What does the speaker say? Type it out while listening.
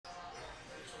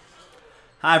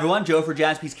Hi everyone, Joe for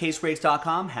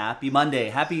JaspysCaseBreaks.com. Happy Monday.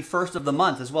 Happy first of the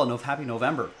month as well. Happy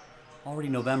November. Already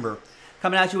November.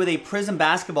 Coming at you with a Prizm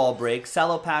basketball break,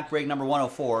 Cello pack break number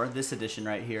 104, this edition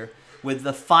right here, with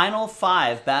the final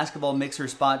 5 basketball mixer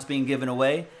spots being given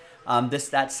away.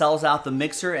 That sells out the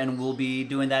mixer, and we'll be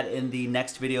doing that in the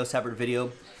next video, separate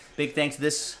video. Big thanks to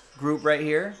this group right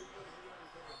here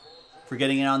for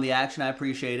getting in on the action. I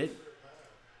appreciate it.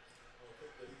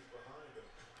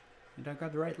 Did I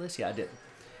grab the right list? Yeah, I did.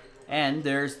 And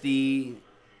there's the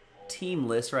team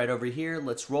list right over here.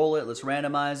 Let's roll it. Let's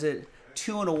randomize it.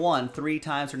 2 and a 1, 3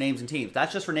 times for names and teams.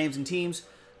 That's just for names and teams.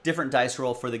 Different dice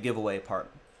roll for the giveaway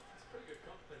part.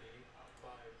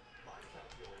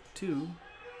 2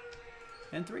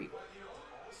 and 3.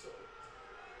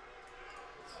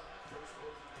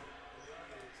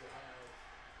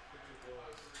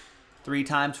 Three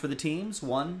times for the teams.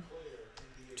 1,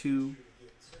 2,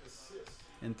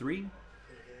 and 3.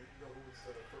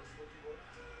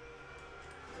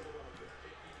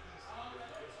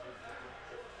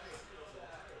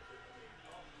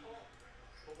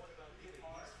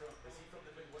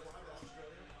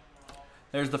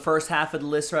 There's the first half of the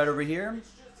list right over here.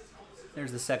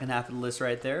 There's the second half of the list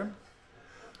right there.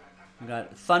 We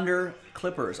got Thunder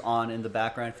Clippers on in the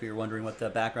background if you're wondering what the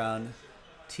background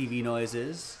TV noise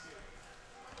is.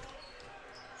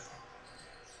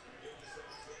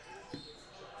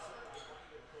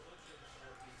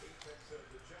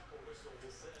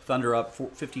 Thunder up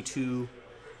 52-47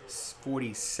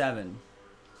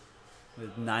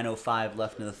 with 9:05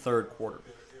 left in the third quarter.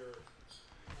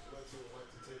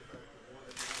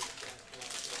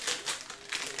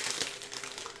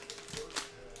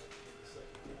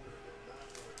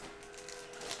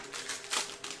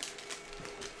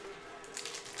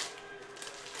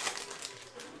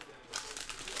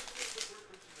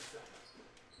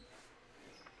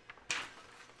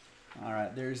 All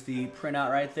right, there's the printout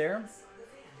right there.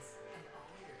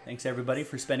 Thanks everybody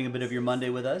for spending a bit of your Monday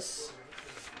with us.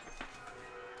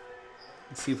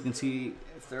 Let's see if we can see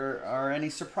if there are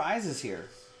any surprises here.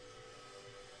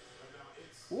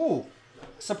 Ooh,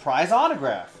 surprise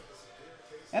autograph.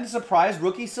 And a surprise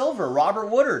rookie silver, Robert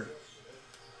Woodard.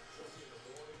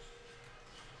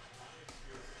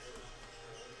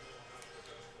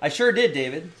 I sure did,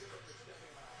 David.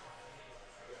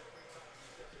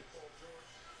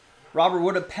 Robert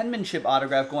Wood, a penmanship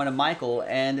autograph going to Michael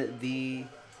and the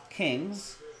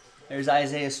Kings. There's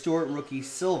Isaiah Stewart, rookie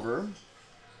silver.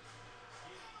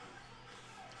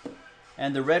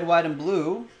 And the red, white, and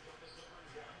blue.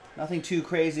 Nothing too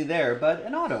crazy there, but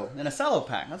an auto and a cello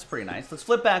pack. That's pretty nice. Let's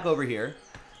flip back over here.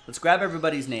 Let's grab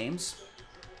everybody's names.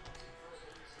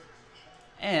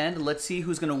 And let's see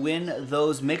who's going to win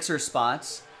those mixer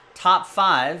spots. Top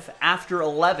 5 after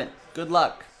 11. Good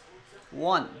luck.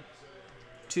 1,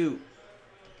 2,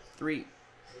 3,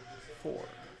 4.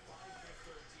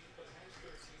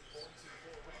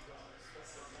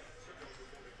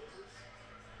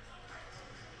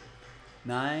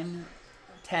 9,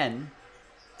 10,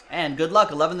 and good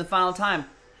luck, 11 the final time.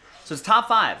 So it's top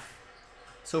 5.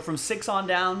 So from 6 on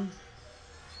down,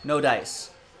 no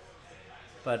dice.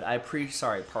 But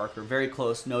sorry, Parker, very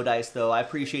close, no dice though. I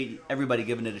appreciate everybody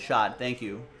giving it a shot. Thank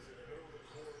you.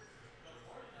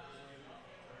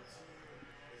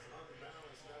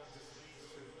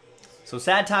 So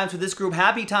sad times for this group,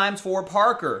 happy times for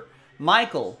Parker,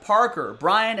 Michael, Parker,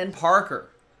 Brian, and Parker.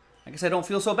 I guess I don't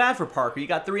feel so bad for Parker. You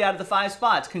got 3 out of the 5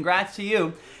 spots. Congrats to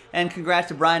you, and congrats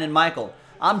to Brian and Michael.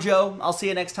 I'm Joe. I'll see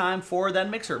you next time for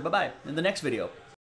that mixer. Bye-bye in the next video.